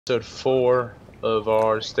Episode 4 of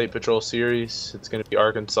our State Patrol series. It's going to be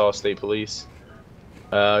Arkansas State Police.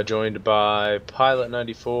 Joined by Pilot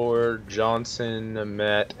 94, Johnson,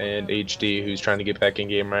 Matt, and HD, who's trying to get back in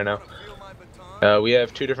game right now. We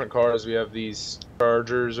have two different cars. We have these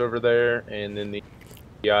Chargers over there, and then the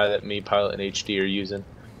guy that me, Pilot, and HD are using.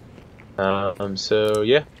 So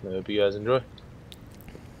yeah, I hope you guys enjoy.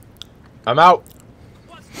 I'm out.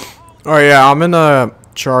 Oh yeah, I'm in a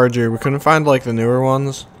Charger. We couldn't find like the newer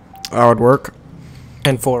ones that would work.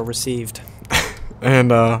 10-4 received. And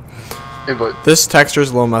Input. this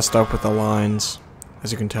texture's a little messed up with the lines,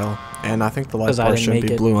 as you can tell. And I think the light 'Cause I bar didn't should make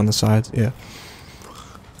be it. blue on the sides. Yeah.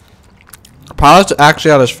 Pilot's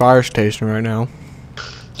actually at his fire station right now.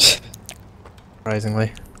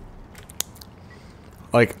 Surprisingly.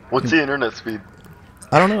 Like, What's the internet speed?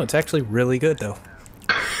 I don't know, it's actually really good though.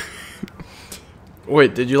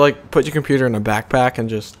 wait, did you like put your computer in a backpack and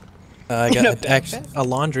just? I got a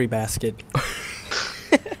laundry basket.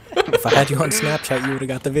 If I had you on Snapchat, you would have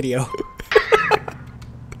got the video.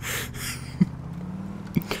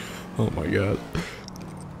 Oh my god.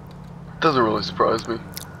 Doesn't really surprise me.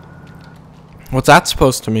 What's that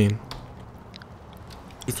supposed to mean?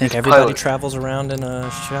 You think He's everybody pilot. travels around in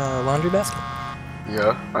a laundry basket?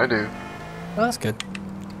 Yeah, I do. Oh, that's good.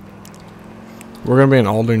 We're gonna be in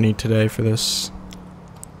Alderney today for this.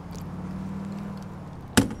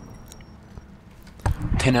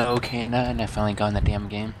 10-0 K9, I finally got in the damn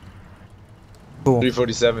game. Cool.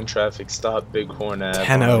 347 traffic stop, Bighorn Ave.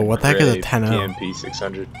 10-0, what the heck is a 10-0? PMP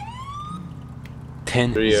 600.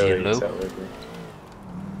 10-0. 308 out with me.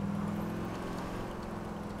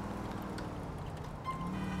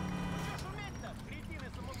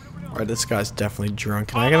 Alright, this guy's definitely drunk.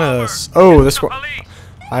 Can I get a... Oh, this one...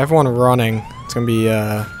 I have one running. It's gonna be,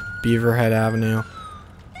 Beaverhead Avenue.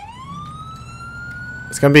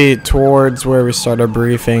 It's gonna be towards where we start our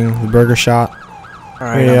briefing, the burger shop.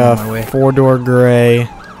 Alright, We I'm on my way. 4-door gray.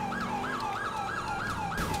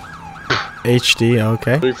 HD,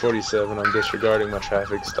 okay. 347, I'm disregarding my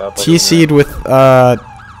traffic stop. TC'd with,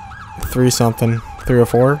 3-something.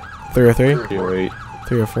 304? 303? 308.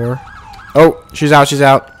 304. Oh, she's out, she's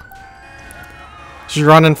out. She's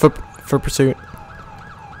running for pursuit.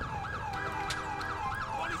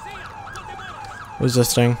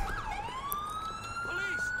 Resisting.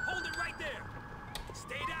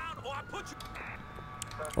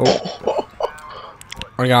 Oh.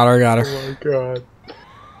 I got her, I got her. Oh my god.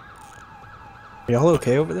 Y'all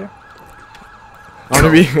okay over there? I'm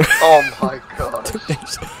gonna be Oh my god.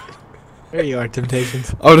 There you are,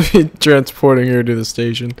 Temptations. I'm gonna be transporting her to the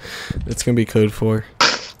station. It's gonna be code 4.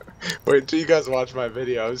 Wait till you guys watch my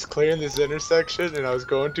video. I was clearing this intersection and I was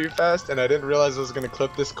going too fast and I didn't realize I was gonna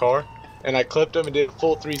clip this car. And I clipped him and did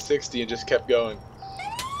full 360 and just kept going.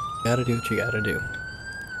 Gotta do what you gotta do.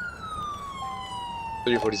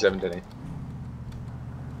 347 today.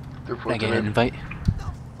 Can I get an invite?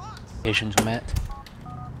 Patience, Matt.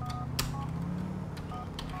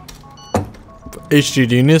 HG,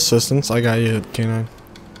 do you need assistance? I got you at K9.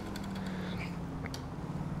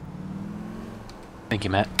 Thank you,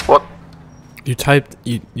 Matt. What? You typed,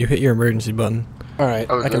 you hit your emergency button. Alright,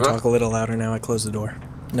 Oh, I can is it? talk a little louder now. I closed the door.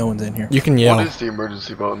 No one's in here. You can yell. What is the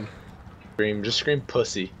emergency button? Scream, just scream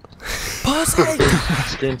pussy. Pussy!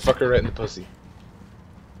 Scream fucker right in the pussy.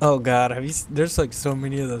 Oh god, have you? There's like so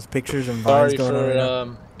many of those pictures and vines Sorry going on right now.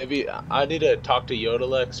 for, maybe I need to talk to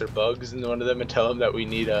Yodelex or Bugs and one of them and tell them that we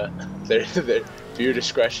need their viewer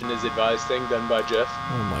discretion is advised thing done by Jeff.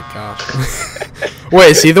 Oh my gosh. Wait,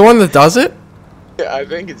 is he the one that does it? Yeah, I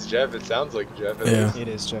think it's Jeff. It sounds like Jeff. At Yeah. least. It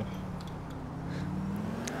is, Jeff.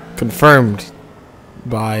 Confirmed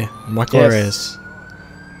by Michael Yes. Reyes,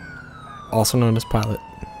 also known as Pilot.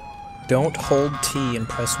 Don't hold T and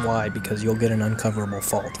press Y because you'll get an uncoverable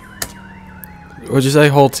fault. Would you say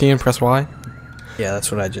hold T and press Y? Yeah,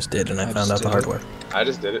 that's what I just did, and I found just out the did hard it. way. I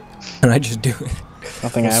just did it. And I just do it.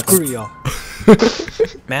 Nothing Well, happened. screw y'all.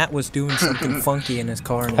 Matt was doing something funky in his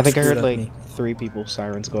car, and I think I it screwed heard up like me. 3 people's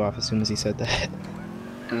sirens go off as soon as he said that.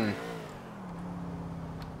 Hmm.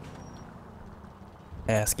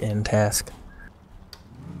 Task and task.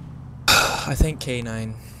 I think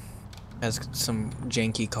K9 has some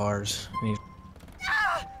janky cars.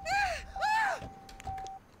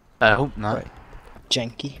 I hope not. Right.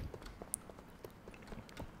 Janky.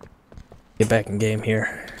 Get back in game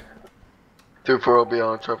here. 2-4, I'll be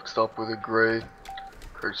on a traffic stop with a gray.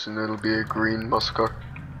 Person, it'll be a green muscle car.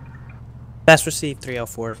 Fast received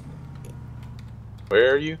 304.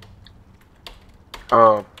 Where are you?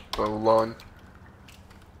 Lawn.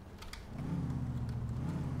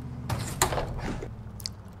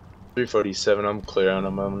 347, I'm clear on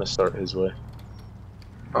him. I'm gonna start his way.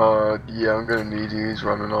 Yeah, I'm gonna need you. He's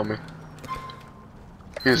running on me.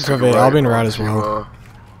 He's to Okay, the right. I'll be in route as onto, well.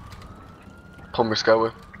 Plumber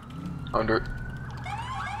Skyway. Under it.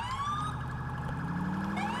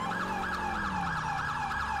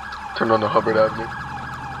 Turn on to Hubbard Avenue.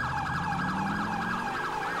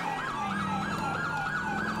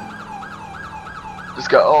 This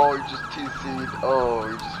guy, oh, he just TC'd. Oh,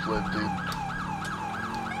 he just flipped, dude.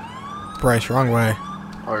 Bryce, wrong way.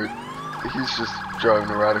 Alright, he's just driving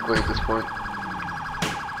erratically at this point.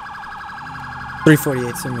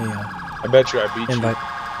 348, send me I bet you I beat invite.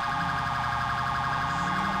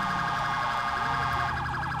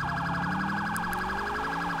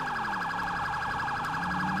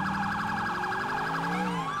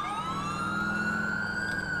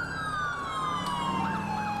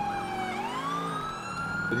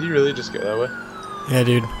 Did he really just go that way? Yeah,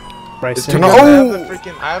 dude. Bryce, It's send turn me because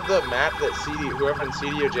on- I have the map that whoever in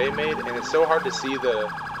CDOJ made, and it's so hard to see the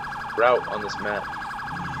route on this map.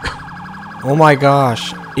 Oh my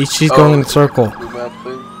gosh. She's going in a circle. Blue map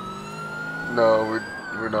thing? No,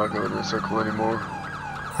 we're not going in a circle anymore.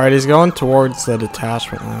 Alright, he's going towards the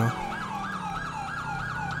detachment now.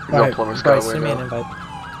 He's on Plumber Bryce, Skyway send me an now. invite.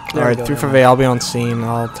 There we Alright, go, 358, I'll be on scene.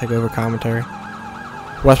 I'll take over commentary.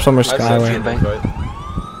 West Plumber I sent you Skyway. an invite.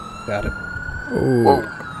 Got it. Ooh. Whoa.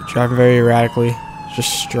 Driving very erratically.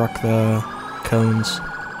 Just struck the cones.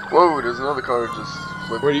 Whoa, there's another car just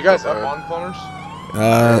flipped. Were you guys up ahead. on plumbers?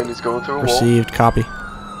 And he's going through a wall. Received. Copy.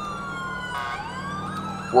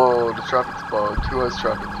 Whoa, the traffic's bugged. Who has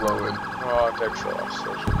traffic flowing? Oh, texture loss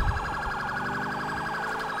station.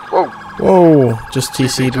 Whoa, Whoa. Just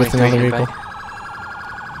TC'd with 23 another vehicle. invite.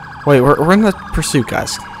 Wait, we're in the pursuit,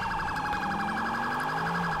 guys.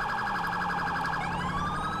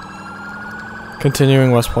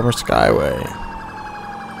 Continuing West Plumber Skyway.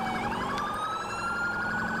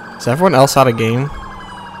 Is everyone else out of game?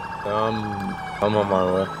 I'm on my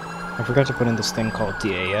way. I forgot to put in this thing called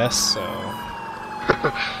DAS, so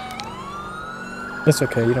It's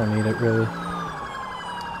okay, you don't need it really.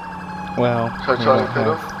 well, should I we try don't to hit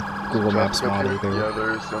him? have Google Maps Traffic up mod here? either. Yeah,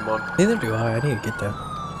 there is some on. Neither do I need to get that.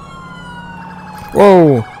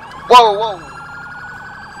 Whoa! Whoa, whoa!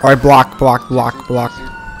 Alright, block.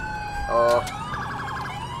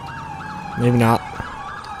 Maybe not.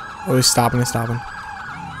 Oh, he's stopping.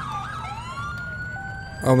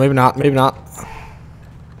 Oh, maybe not.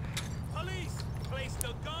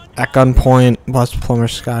 At gunpoint, West Plumber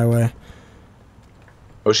Skyway.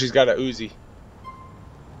 Oh, she's got a Uzi.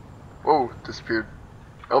 Whoa, disappeared.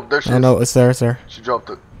 Oh, there she Oh is. no, it's there. She dropped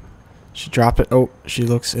it. She dropped it. Oh, she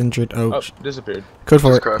looks injured. Oh, Oh, disappeared. good for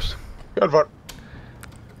Just it. crashed. Good for it.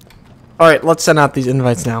 Alright, let's send out these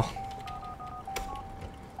invites now.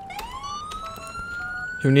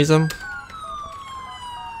 Who needs them?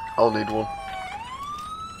 I'll need one.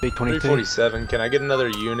 323. 347. Can I get another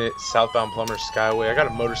unit southbound Plumber Skyway? I got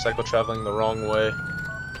a motorcycle traveling the wrong way.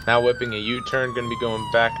 Now whipping a U-turn, gonna be going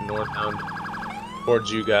back northbound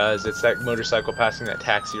towards you guys. It's that motorcycle passing that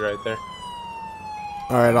taxi right there.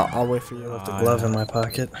 Alright, I'll wait for you. I left a glove in my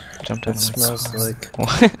pocket. Jumped in It smells like.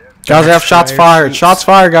 What? Guys, I have shots fired. Shots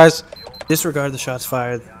fired, guys. Disregard the shots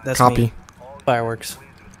fired. That's Copy. me. Fireworks.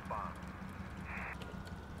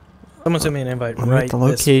 Someone send me an invite I'm right at the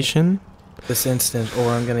location. this instant, or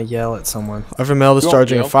I'm gonna yell at someone. I've male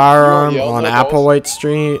discharging a yell? firearm You won't yell, on no Applewhite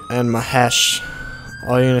Street and Mahesh.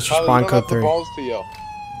 All units respond code 3. balls to yell.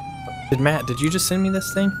 Did you just send me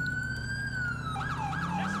this thing?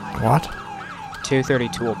 What?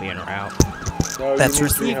 232 will be en route. No, That's you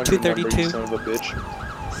need received, 300 number, 232. you son of a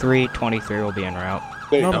bitch. 323 will be en route.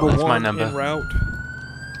 There you No, go. that's my number.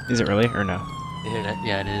 Is it really or no?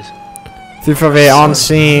 Yeah, it is. 358 on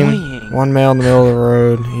scene. annoying. One male in the middle of the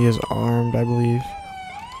road. He is armed, I believe.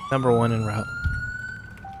 Number 1 en route.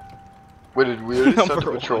 Wait, did we already start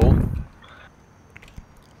the patrol?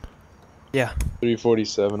 Yeah,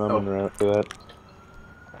 347. I'm Oh. en route for that.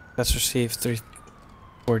 that's received.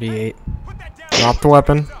 348. Drop the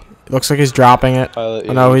weapon. Looks like he's dropping it. Pilot,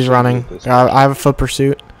 Oh no, yeah, he's should running. get this. I have a foot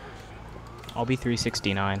pursuit. I'll be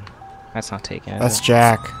 369. That's not taken. That's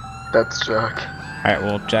Jack. That's Jack. Alright,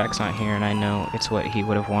 well, Jack's not here, and I know it's what he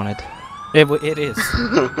would have wanted. It is.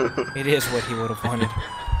 It is what he would have wanted.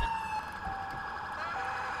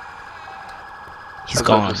 He's As I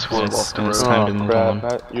gone. just swerve It's, off the it's road. time Oh, to move crap.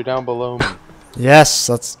 on. You're down below me. Yes,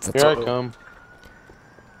 that's Here I come.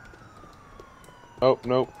 Oh,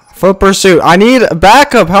 nope. foot pursuit. I need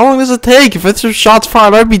backup. How long does it take? If it's just shots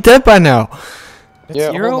fired, I'd be dead by now.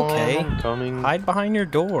 Yeah, You're hold on, okay. I'm coming. Hide behind your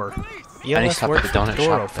door. You I need to must stop work at the with donut door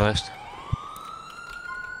shop open. first.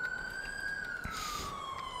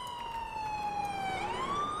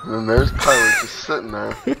 And there's Pilot just sitting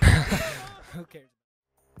there.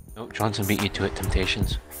 Oh, Johnson beat you to it,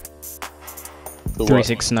 Temptations. The what?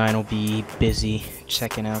 369 will be busy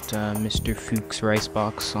checking out Mr. Fuchs Rice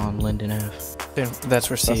Box on Linden Ave. That's That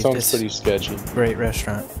received. sounds It's pretty sketchy. great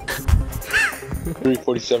restaurant.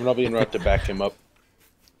 347, I'll be en route to back him up.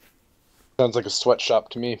 Sounds like a sweatshop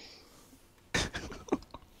to me.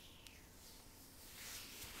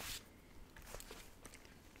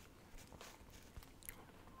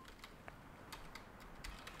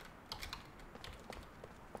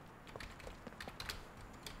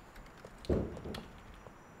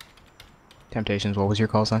 Temptations, what was your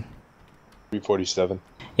call sign? 347.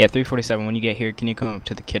 Yeah, 347. When you get here, can you come up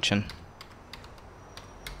to the kitchen?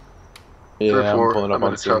 Yeah, I'm 3-4, pulling up I'm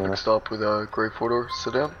on at a traffic Signal. stop with a gray 4-door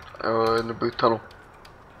sedan in the booth tunnel.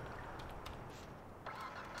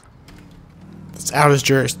 It's out of his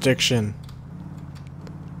jurisdiction.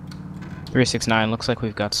 369, looks like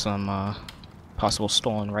we've got some possible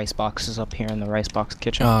stolen rice boxes up here in the rice box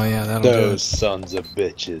kitchen. Oh yeah, that'll do Those it. sons of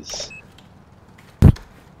bitches.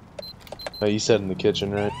 Oh, you said in the kitchen,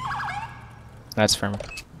 right? That's firm.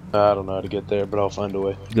 I don't know how to get there, but I'll find a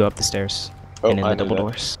way. You go up the stairs Oh, and in I the knew double that.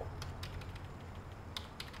 doors.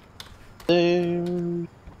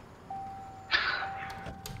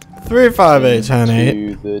 358-10-8.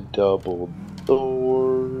 To the double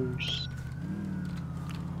doors.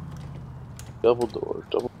 Double door,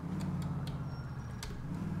 double.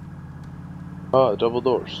 Ah, double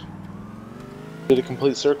doors. Did a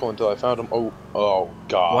complete circle until I found him. Oh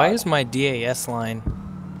god. Why is my DAS line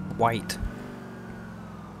white?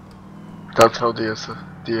 That's how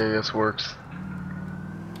DAS works.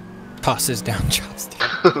 Tosses down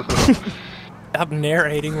chopstick. Stop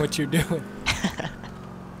narrating what you're doing.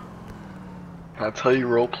 That's how you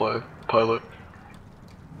roleplay, Pilot.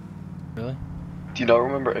 Really? Do you not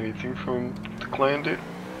remember anything from the clan, dude?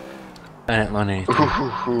 I didn't learn anything.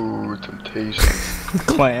 Ooh, temptations.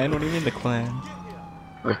 Clan? What do you mean the clan?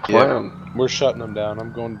 The clan. We're shutting them down.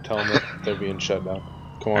 I'm going to tell them that they're being shut down.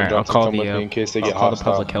 Come on, Alright, I'll Johnson, call come the with me in case they I'll get call the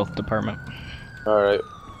hostile. public health department. Alright.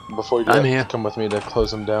 Before you do I'm that, here. come with me to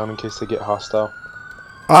close them down in case they get hostile.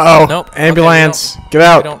 Uh-oh. Nope. Okay, Ambulance. Get We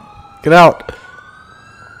out. don't. Get out.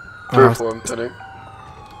 3-4, I'm turning.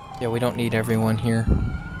 Yeah, we don't need everyone here.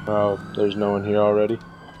 Oh, there's no one here already.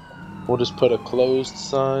 We'll just put a closed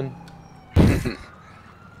sign.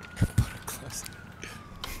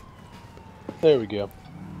 There we go.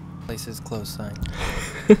 Place is closed sign.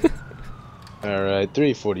 Alright,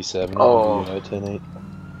 347. Oh. 10-8.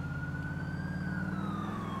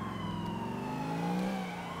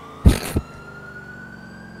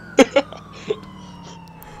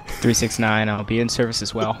 .369, I'll be in service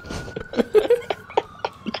as well.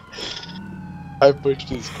 I pushed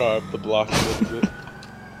his car up the block a little bit.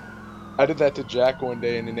 I did that to Jack one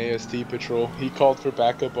day in an AST patrol. He called for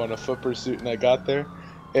backup on a foot pursuit and I got there.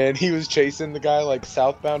 And he was chasing the guy like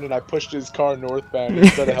southbound and I pushed his car northbound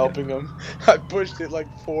instead of helping him. I pushed it like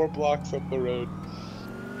 4 blocks up the road.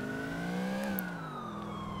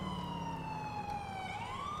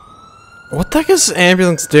 What the heck is this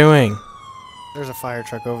ambulance doing? There's a fire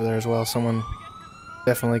truck over there as well. Someone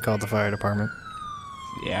definitely called the fire department.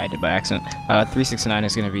 Yeah, I did by accident. 369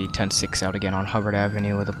 is going to be 10-6 out again on Hubbard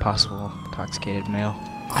Avenue with a possible intoxicated male.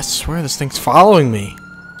 I swear this thing's following me.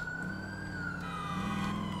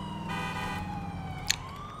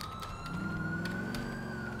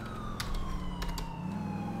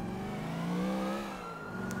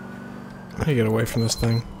 How do you get away from this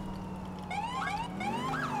thing?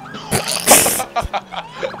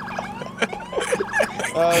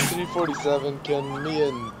 347, can me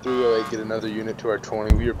and 308 get another unit to our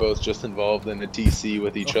 20? We are both just involved in a TC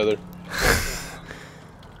with each other.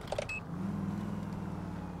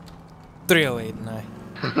 308 and I.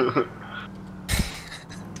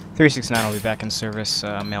 369 will be back in service.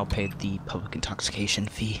 Male paid the public intoxication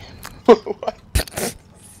fee.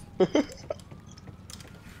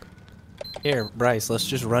 Here, Bryce, let's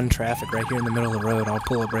just run traffic right here in the middle of the road. I'll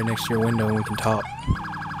pull up right next to your window and we can talk.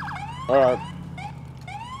 Alright.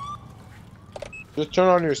 Just turn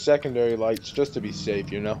on your secondary lights just to be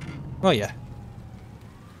safe, you know? Oh, yeah.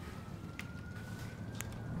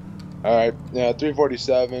 Alright, yeah,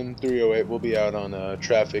 347, 308, we'll be out on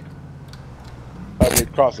traffic.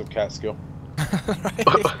 Cross of Catskill.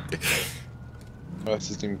 Oh, that's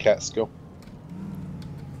his name, Catskill.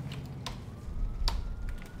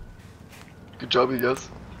 Good job, you guys.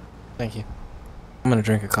 Thank you. I'm gonna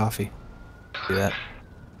drink a coffee. Do that.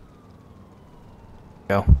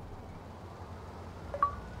 Go.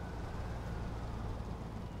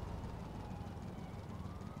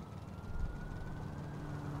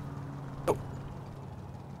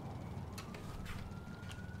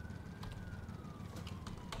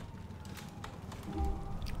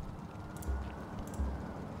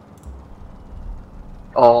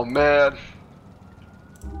 Oh man.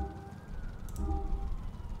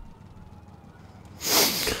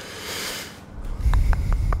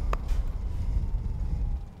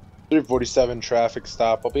 347 traffic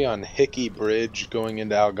stop. I'll be on Hickey Bridge going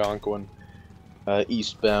into Algonquin,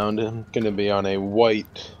 eastbound. I'm gonna be on a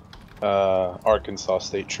white Arkansas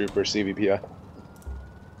State Trooper CVPI.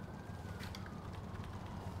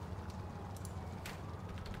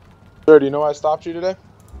 Sir, do you know why I stopped you today?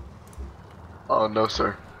 Oh no,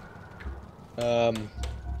 sir.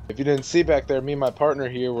 If you didn't see back there, me and my partner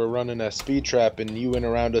here were running a speed trap, and you went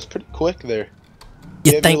around us pretty quick there.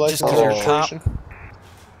 You have think your just license 'cause and you're a cop? registration?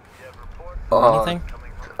 Anything?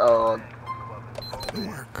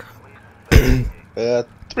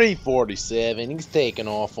 347. He's taking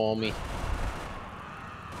off on me.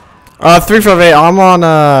 358. I'm on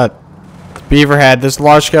Beaverhead. There's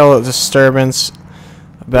large scale disturbance.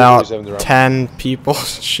 About 347's around. 10 people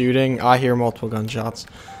shooting. I hear multiple gunshots.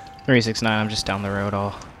 369, I'm just down the road.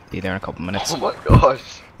 I'll be there in a couple minutes. Oh my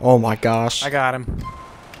gosh. Oh my gosh. I got him.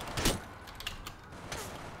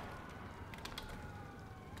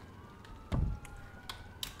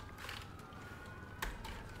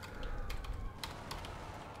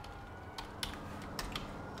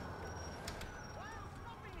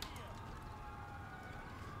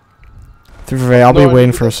 I'll be No, I waiting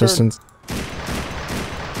need for to turn. assistance.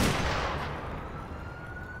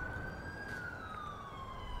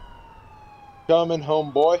 Coming,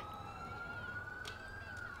 homeboy.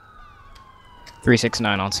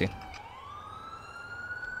 369 on scene.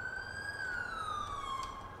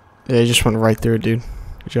 Yeah, you just went right through it, dude.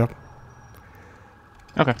 Good job.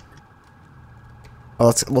 Okay.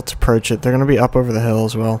 Oh, let's approach it. They're gonna be up over the hill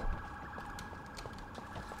as well.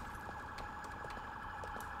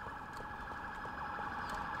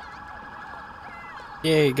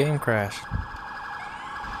 Yay, game crash.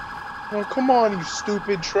 Oh, come on, you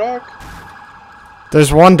stupid truck.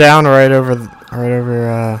 There's one down right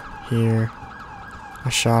over here. I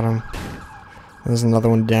shot him. There's another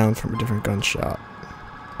one down from a different gunshot.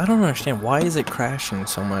 I don't understand. Why is it crashing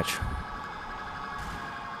so much?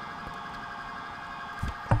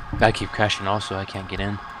 I keep crashing also, I can't get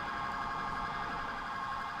in.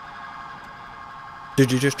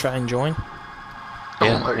 Did you just try and join?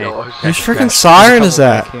 Oh my gosh. Whose freaking There's a siren is couple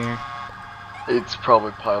that? back here. It's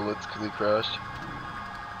probably pilots because he crashed.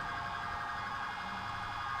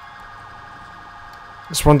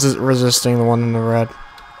 This one's resisting the one in the red.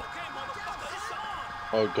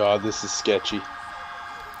 Oh god, this is sketchy.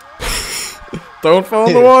 Don't fall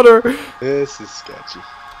in the water. This is sketchy.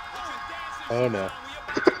 Oh no.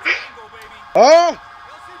 Ah!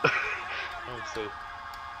 Let's see.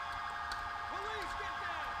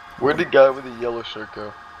 Where'd the guy with the yellow shirt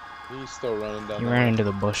go? He's still running down You the ran road. into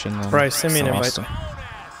the bush and then. Bryce, send me an invite. lost him.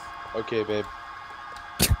 Okay, babe.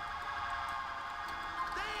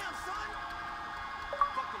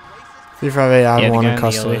 I have Yeah, the one guy in in the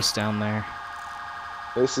custody. yellow's down there.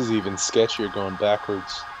 This is even sketchier going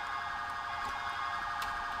backwards.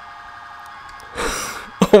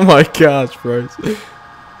 Oh my gosh, Bryce.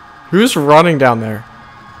 Who's running down there?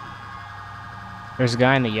 There's a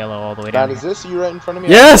guy in the yellow all the way down Matt, is here. this you right in front of me?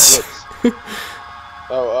 Yes!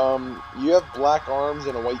 Oh, you have black arms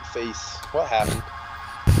and a white face. What happened?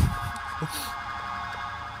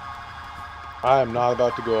 I am not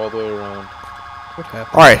about to go all the way around. What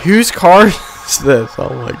happened? Alright, whose car is this?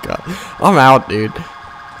 Oh my god. I'm out, dude.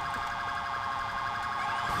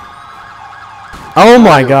 Oh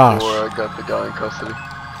my gosh. I got the guy in custody.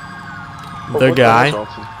 The what guy?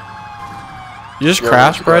 Johnson. You just Yeah,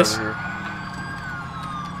 crashed, there's a guy Bryce? over here.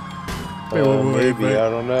 Oh, wait, maybe. wait. I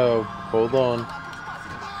don't know. Hold on.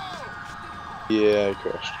 Yeah, I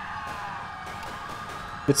crashed.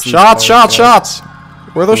 It's these Shots, cars, shots!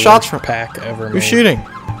 Where are those the shots worst from? pack ever Who's made. shooting?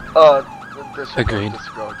 Disregard, Agreed.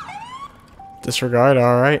 disregard. Disregard,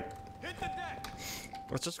 alright.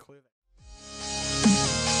 Let's just